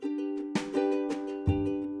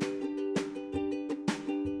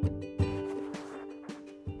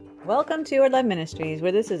Welcome to Your Love Ministries,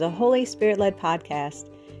 where this is a Holy Spirit-led podcast.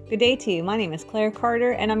 Good day to you. My name is Claire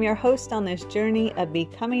Carter, and I'm your host on this journey of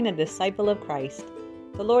becoming a disciple of Christ.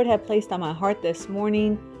 The Lord had placed on my heart this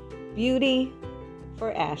morning, beauty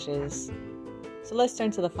for ashes. So let's turn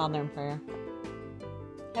to the Father in prayer.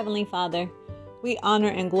 Heavenly Father, we honor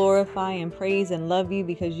and glorify and praise and love you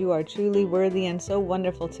because you are truly worthy and so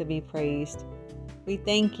wonderful to be praised. We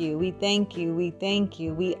thank you, we thank you, we thank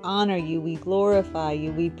you, we honor you, we glorify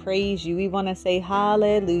you, we praise you. We want to say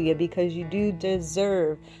hallelujah because you do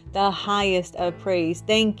deserve the highest of praise.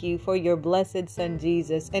 Thank you for your blessed Son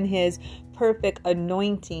Jesus and his perfect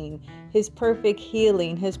anointing, his perfect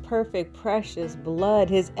healing, his perfect precious blood,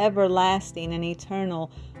 his everlasting and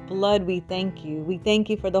eternal blood. We thank you. We thank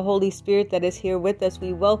you for the Holy Spirit that is here with us.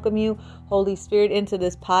 We welcome you, Holy Spirit, into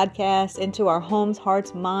this podcast, into our homes,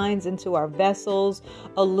 hearts, minds, into our vessels.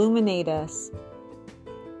 Illuminate us.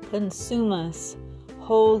 Consume us.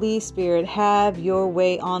 Holy Spirit, have your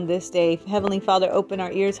way on this day. Heavenly Father, open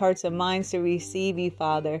our ears, hearts, and minds to receive you,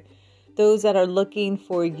 Father. Those that are looking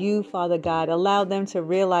for you, Father God, allow them to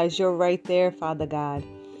realize you're right there, Father God.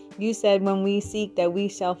 You said when we seek that we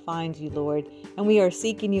shall find you, Lord, and we are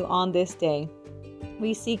seeking you on this day.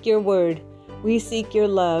 We seek your word. We seek your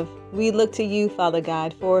love. We look to you, Father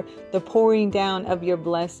God, for the pouring down of your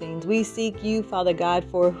blessings. We seek you, Father God,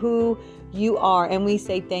 for who you are, and we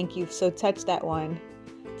say thank you. So touch that one.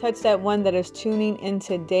 Touch that one that is tuning in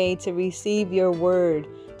today to receive your word,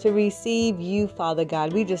 to receive you, Father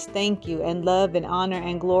God. We just thank you and love and honor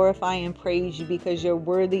and glorify and praise you because you're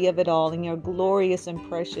worthy of it all in your glorious and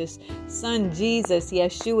precious Son, Jesus,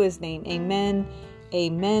 Yeshua's name. Amen,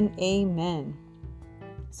 amen, amen.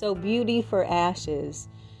 So beauty for ashes.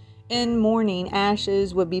 In mourning,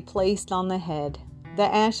 ashes would be placed on the head.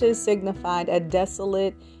 The ashes signified a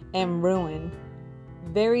desolate and ruin.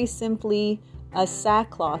 Very simply, a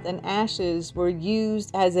sackcloth and ashes were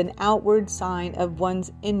used as an outward sign of one's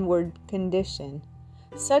inward condition.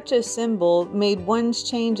 Such a symbol made one's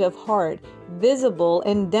change of heart visible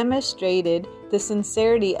and demonstrated the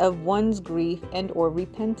sincerity of one's grief and or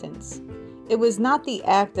repentance. It was not the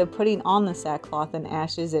act of putting on the sackcloth and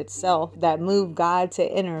ashes itself that moved God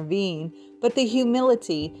to intervene, but the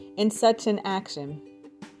humility in such an action.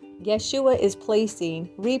 Yeshua is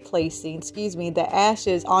replacing the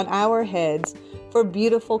ashes on our heads for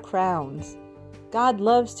beautiful crowns. God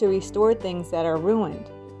loves to restore things that are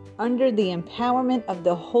ruined. Under the empowerment of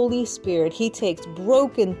the Holy Spirit, he takes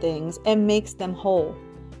broken things and makes them whole,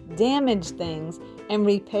 damaged things and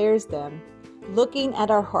repairs them. Looking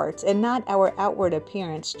at our hearts and not our outward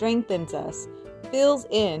appearance strengthens us, fills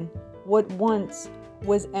in what once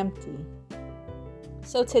was empty.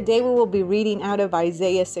 So today we will be reading out of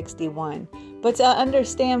Isaiah 61. But to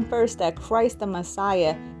understand first that Christ the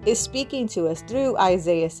Messiah is speaking to us through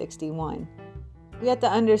Isaiah 61. We have to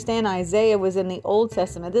understand Isaiah was in the Old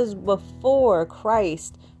Testament. This is before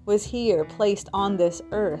Christ was here, placed on this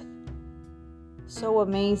earth. So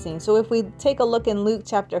amazing. So if we take a look in Luke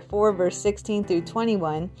chapter 4, verse 16 through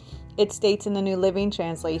 21, it states in the New Living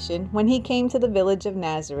Translation, when he came to the village of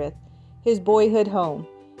Nazareth, his boyhood home,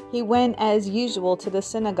 he went as usual to the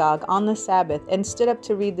synagogue on the Sabbath and stood up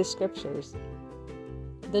to read the scriptures.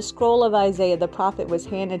 The scroll of Isaiah the prophet was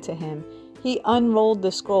handed to him. He unrolled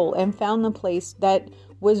the scroll and found the place that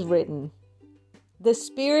was written, "The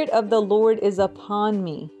Spirit of the Lord is upon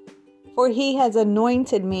me, for he has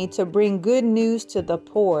anointed me to bring good news to the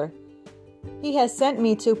poor. He has sent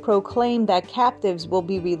me to proclaim that captives will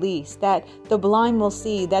be released, that the blind will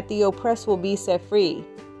see, that the oppressed will be set free."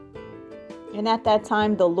 And at that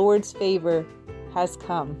time, the Lord's favor has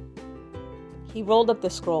come. He rolled up the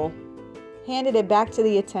scroll, handed it back to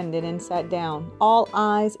the attendant, and sat down. All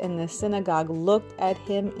eyes in the synagogue looked at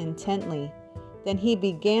him intently. Then he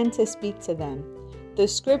began to speak to them. "The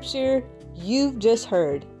scripture you've just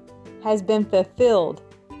heard has been fulfilled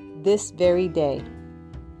this very day."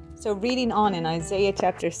 So reading on in Isaiah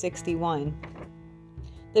chapter 61.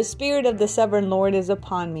 "The Spirit of the Sovereign Lord is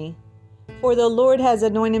upon me. For the Lord has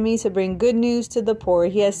anointed me to bring good news to the poor.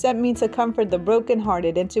 He has sent me to comfort the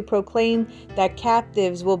brokenhearted and to proclaim that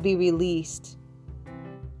captives will be released.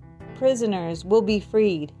 Prisoners will be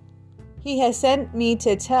freed. He has sent me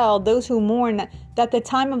to tell those who mourn that the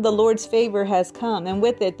time of the Lord's favor has come, and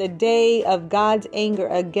with it the day of God's anger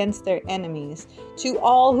against their enemies. To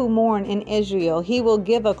all who mourn in Israel, he will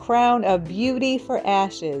give a crown of beauty for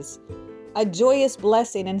ashes, a joyous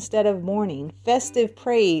blessing instead of mourning, festive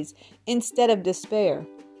praise instead of despair.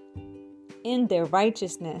 In their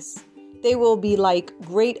righteousness, they will be like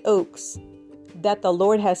great oaks that the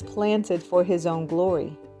Lord has planted for his own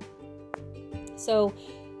glory." So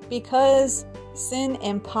Because sin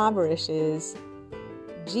impoverishes,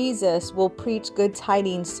 Jesus will preach good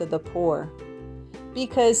tidings to the poor.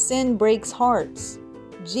 Because sin breaks hearts,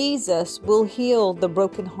 Jesus will heal the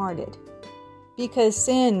brokenhearted. Because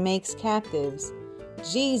sin makes captives,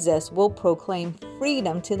 Jesus will proclaim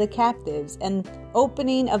freedom to the captives and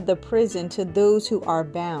opening of the prison to those who are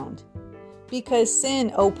bound. Because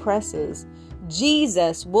sin oppresses,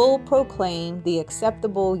 Jesus will proclaim the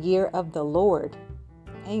acceptable year of the Lord.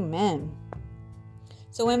 Amen.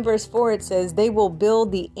 So in verse 4 it says, they will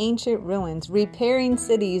build the ancient ruins, repairing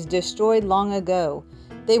cities destroyed long ago.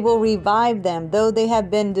 They will revive them, though they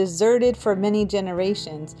have been deserted for many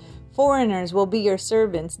generations. Foreigners will be your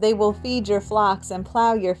servants. They will feed your flocks and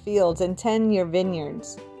plow your fields and tend your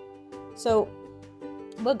vineyards. So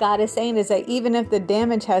what God is saying is that even if the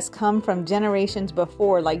damage has come from generations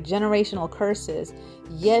before, like generational curses,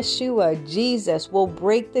 Yeshua, Jesus, will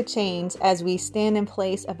break the chains as we stand in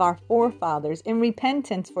place of our forefathers in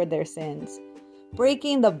repentance for their sins,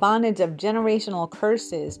 breaking the bondage of generational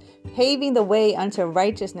curses, paving the way unto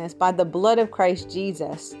righteousness by the blood of Christ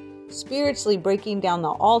Jesus, spiritually breaking down the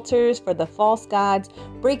altars for the false gods,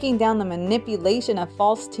 breaking down the manipulation of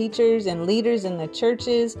false teachers and leaders in the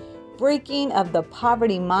churches, breaking of the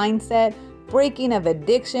poverty mindset, breaking of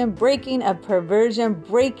addiction, breaking of perversion,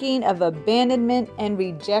 breaking of abandonment and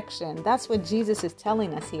rejection. That's what Jesus is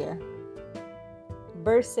telling us here.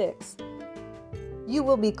 Verse 6. You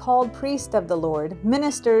will be called priests of the Lord,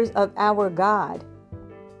 ministers of our God.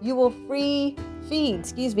 You will feed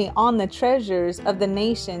on the treasures of the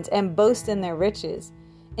nations and boast in their riches.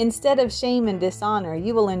 Instead of shame and dishonor,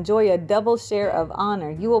 you will enjoy a double share of honor.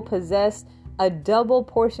 You will possess a double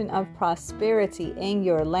portion of prosperity in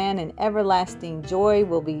your land, and everlasting joy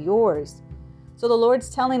will be yours. So the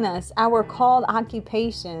Lord's telling us our called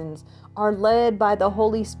occupations are led by the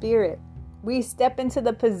Holy Spirit. We step into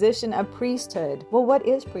the position of priesthood. Well, what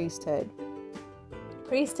is priesthood?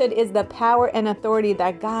 Priesthood is the power and authority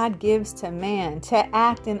that God gives to man to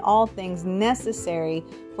act in all things necessary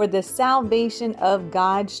for the salvation of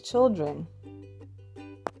God's children.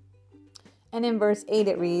 And in verse 8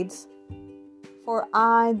 it reads, for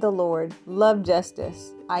I, the Lord, love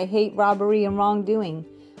justice. I hate robbery and wrongdoing.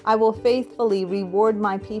 I will faithfully reward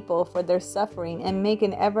my people for their suffering and make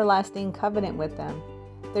an everlasting covenant with them.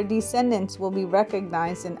 Their descendants will be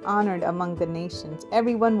recognized and honored among the nations.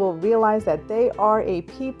 Everyone will realize that they are a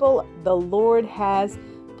people the Lord has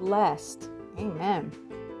blessed. Amen.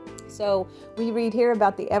 So we read here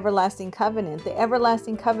about the everlasting covenant. The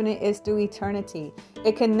everlasting covenant is through eternity.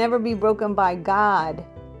 It can never be broken by God.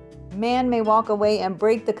 Man may walk away and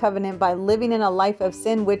break the covenant by living in a life of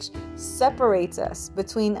sin, which separates us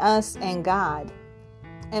between us and God,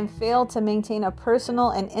 and fail to maintain a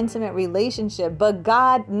personal and intimate relationship. But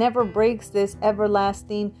God never breaks this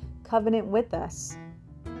everlasting covenant with us.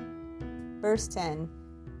 Verse 10.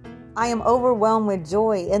 I am overwhelmed with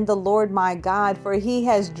joy in the Lord my God, for he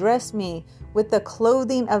has dressed me with the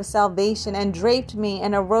clothing of salvation and draped me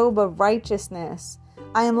in a robe of righteousness.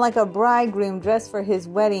 I am like a bridegroom dressed for his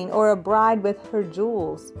wedding, or a bride with her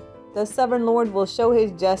jewels. The sovereign Lord will show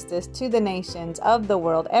his justice to the nations of the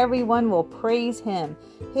world. Everyone will praise him.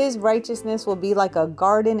 His righteousness will be like a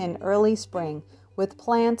garden in early spring, with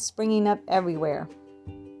plants springing up everywhere.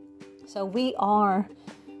 So we are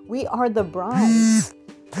the brides.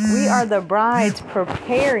 We are the brides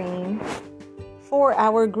preparing for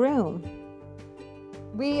our groom.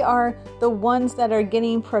 We are the ones that are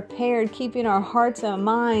getting prepared, keeping our hearts and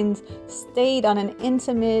minds stayed on an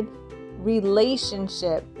intimate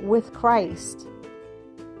relationship with Christ.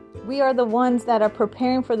 We are the ones that are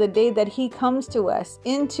preparing for the day that he comes to us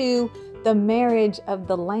into the marriage of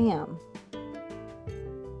the Lamb.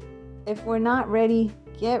 If we're not ready,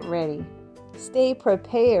 get ready. Stay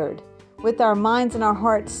prepared with our minds and our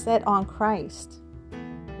hearts set on Christ.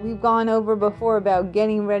 We've gone over before about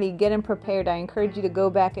getting ready, getting prepared. I encourage you to go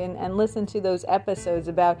back and listen to those episodes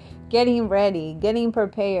about getting ready, getting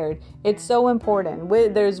prepared. It's so important.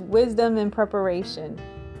 There's wisdom in preparation.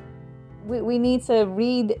 We need to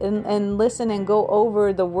read and listen and go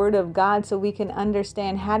over the Word of God so we can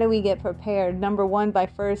understand how do we get prepared. Number one, by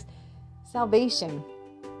first salvation,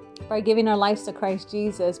 by giving our lives to Christ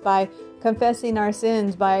Jesus, by confessing our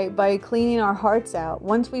sins, by cleaning our hearts out.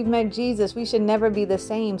 Once we've met Jesus, we should never be the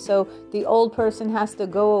same. So the old person has to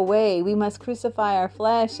go away. We must crucify our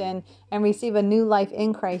flesh and receive a new life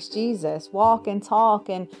in Christ Jesus. Walk and talk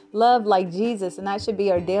and love like Jesus. And that should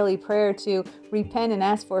be our daily prayer, to repent and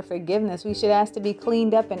ask for forgiveness. We should ask to be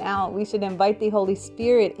cleaned up and out. We should invite the Holy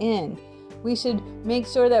Spirit in. We should make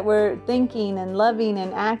sure that we're thinking and loving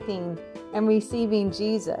and acting and receiving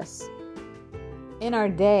Jesus. in our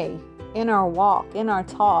day, in our walk, in our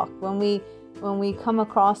talk, when we come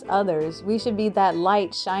across others. We should be that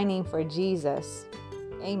light shining for Jesus.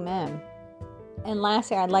 Amen. And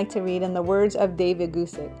lastly, I'd like to read in the words of David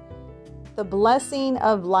Gusick. The blessing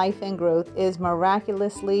of life and growth is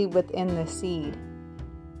miraculously within the seed.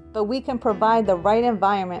 But we can provide the right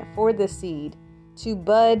environment for the seed to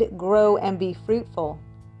bud, grow, and be fruitful.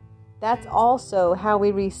 That's also how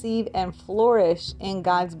we receive and flourish in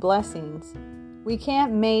God's blessings. We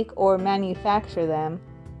can't make or manufacture them,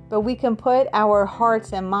 but we can put our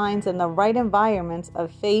hearts and minds in the right environments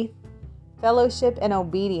of faith, fellowship, and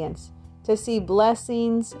obedience to see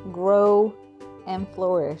blessings grow and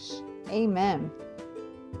flourish. Amen.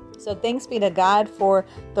 So thanks be to God for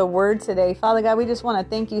the word today. Father God, we just want to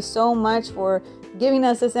thank you so much for giving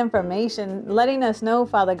us this information, letting us know,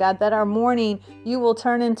 Father God, that our mourning you will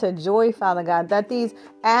turn into joy, Father God, that these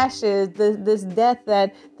ashes, this death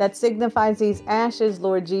that signifies these ashes,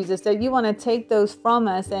 Lord Jesus, that you want to take those from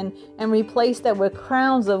us and replace that with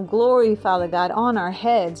crowns of glory, Father God, on our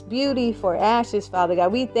heads, beauty for ashes, Father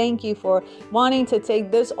God. We thank you for wanting to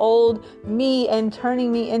take this old me and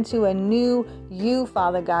turning me into a new you,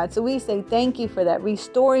 Father God. So we say thank you for that,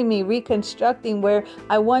 restoring me, reconstructing where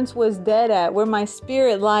I once was dead at, where my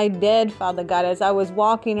spirit lied dead, Father God, as I was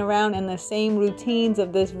walking around in the same routines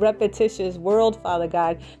of this repetitious world, Father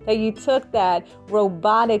God, that you took that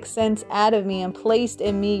robotic sense out of me and placed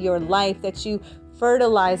in me your life, that you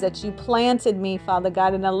fertilized, that you planted me, Father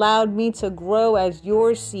God, and allowed me to grow as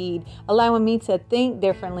your seed, allowing me to think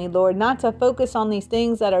differently, Lord, not to focus on these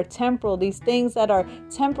things that are temporal, these things that are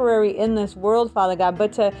temporary in this world, Father God,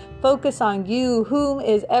 but to focus on you, whom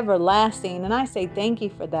is everlasting. And I say thank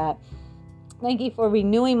you for that. Thank you for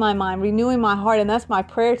renewing my mind, renewing my heart. And that's my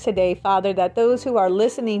prayer today, Father, that those who are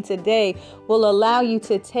listening today will allow you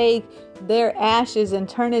to take their ashes and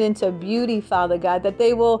turn it into beauty, Father God, that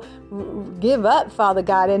they will give up, Father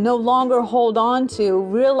God, and no longer hold on to,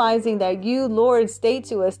 realizing that you, Lord, state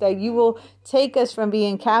to us that you will take us from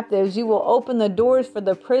being captives. You will open the doors for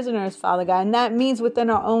the prisoners, Father God. And that means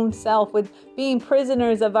within our own self, with being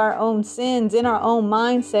prisoners of our own sins, in our own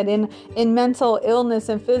mindset, in mental illness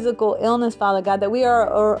and physical illness, Father God, that we are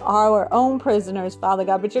our own prisoners, Father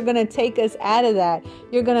God. But you're going to take us out of that.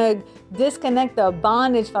 You're going to disconnect the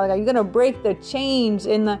bondage, Father God. You're going to break the chains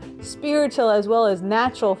in the spiritual as well as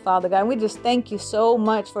natural, Father God. And we just thank you so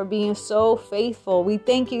much for being so faithful. We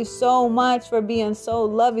thank you so much for being so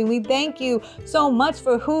loving. We thank you so much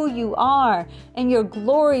for who you are and your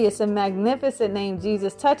glorious and magnificent name,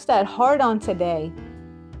 Jesus. Touch that heart on today.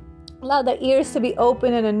 Allow the ears to be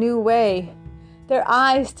open in a new way, their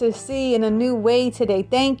eyes to see in a new way today.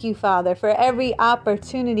 Thank you, Father, for every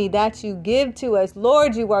opportunity that you give to us.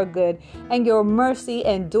 Lord, you are good, and your mercy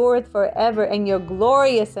endureth forever, and your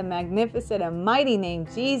glorious and magnificent and mighty name,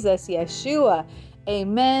 Jesus, Yeshua.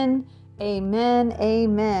 Amen. Amen.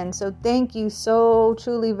 Amen. So thank you so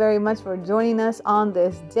truly very much for joining us on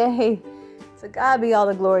this day. To God be all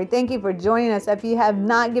the glory. Thank you for joining us. If you have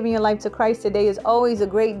not given your life to Christ, today is always a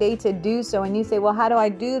great day to do so. And you say, well, how do I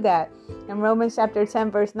do that? In Romans chapter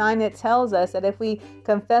 10, verse 9, it tells us that if we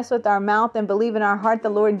confess with our mouth and believe in our heart the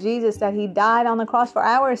Lord Jesus, that he died on the cross for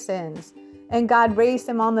our sins, and God raised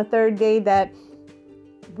him on the third day, that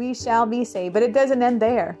we shall be saved. But it doesn't end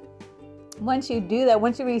there. Once you do that,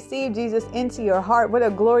 once you receive Jesus into your heart, what a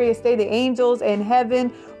glorious day. The angels in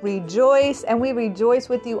heaven rejoice, and we rejoice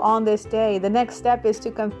with you on this day. The next step is to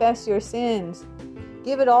confess your sins.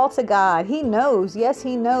 Give it all to God. He knows. Yes,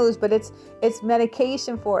 he knows, but it's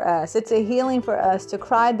medication for us. It's a healing for us to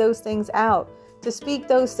cry those things out, to speak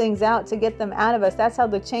those things out, to get them out of us. That's how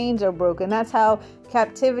the chains are broken. That's how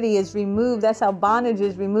captivity is removed. That's how bondage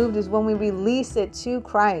is removed, is when we release it to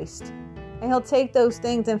Christ. And he'll take those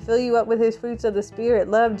things and fill you up with his fruits of the Spirit: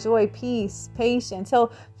 love, joy, peace, patience.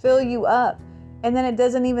 He'll fill you up. And then it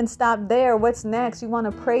doesn't even stop there. What's next? You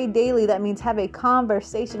want to pray daily. That means have a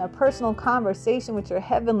conversation, a personal conversation with your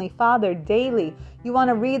Heavenly Father daily. You want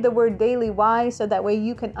to read the word daily. Why? So that way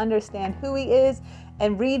you can understand who he is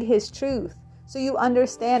and read his truth. So you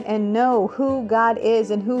understand and know who God is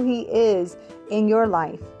and who he is in your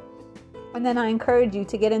life. And then I encourage you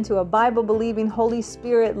to get into a Bible-believing, Holy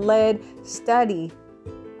Spirit-led study.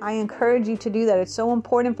 I encourage you to do that. It's so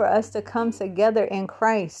important for us to come together in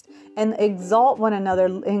Christ and exalt one another,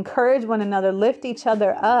 encourage one another, lift each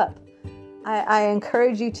other up. I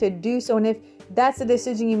encourage you to do so. And if that's the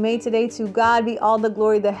decision you made today, to God be all the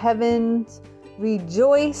glory. The heavens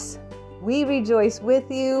rejoice. We rejoice with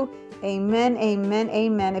you. Amen, amen,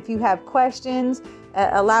 amen. If you have questions,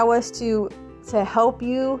 allow us to help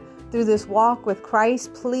you through this walk with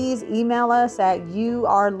Christ, please email us at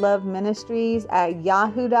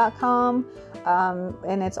youarelovedministries@yahoo.com.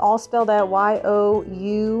 And it's all spelled out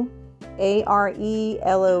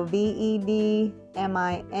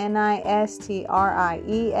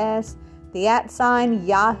youarelovedministries, the @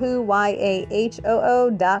 Yahoo,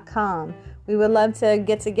 YAHOO.com. We would love to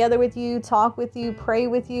get together with you, talk with you, pray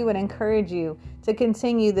with you, and encourage you to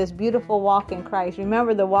continue this beautiful walk in Christ.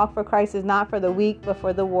 Remember, the walk for Christ is not for the weak, but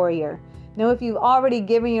for the warrior. Know if you've already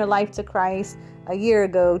given your life to Christ a year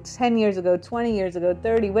ago, 10 years ago, 20 years ago,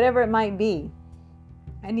 30, whatever it might be,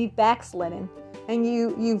 and you've backslidden and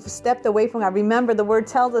you've stepped away from God. Remember, the word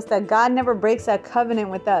tells us that God never breaks that covenant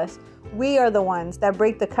with us. We are the ones that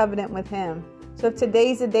break the covenant with Him. So if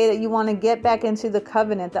today's the day that you want to get back into the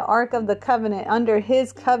covenant, the Ark of the Covenant, under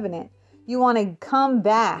His covenant, you want to come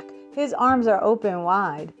back, His arms are open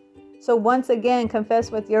wide. So once again, confess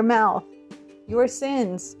with your mouth your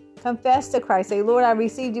sins. Confess to Christ. Say, Lord, I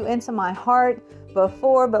received you into my heart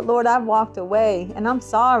before, but Lord, I've walked away and I'm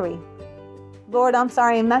sorry. Lord, I'm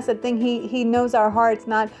sorry. And that's the thing. He knows our hearts,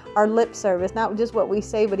 not our lip service, not just what we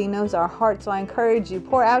say, but He knows our heart. So I encourage you,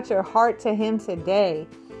 pour out your heart to Him today.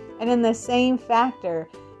 And in the same factor,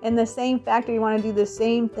 you want to do the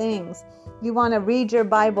same things. You want to read your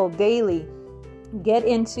Bible daily. Get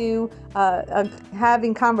into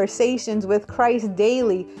having conversations with Christ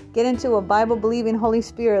daily. Get into a Bible-believing, Holy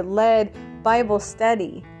Spirit-led Bible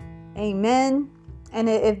study. Amen. And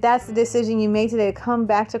if that's the decision you made today, to come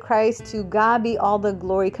back to Christ, to God be all the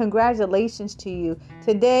glory. Congratulations to you.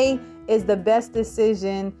 Today is the best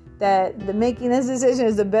decision making this decision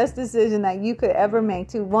is the best decision that you could ever make.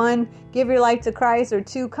 To 1, give your life to Christ, or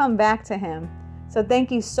 2, come back to Him. So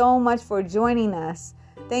thank you so much for joining us.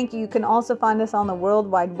 Thank you. You can also find us on the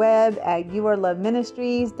World Wide Web at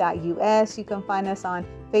youarelovedministries.us. You can find us on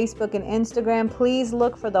Facebook and Instagram. Please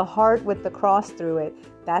look for the heart with the cross through it.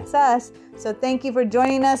 That's us. So thank you for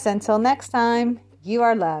joining us. Until next time, you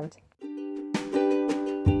are loved.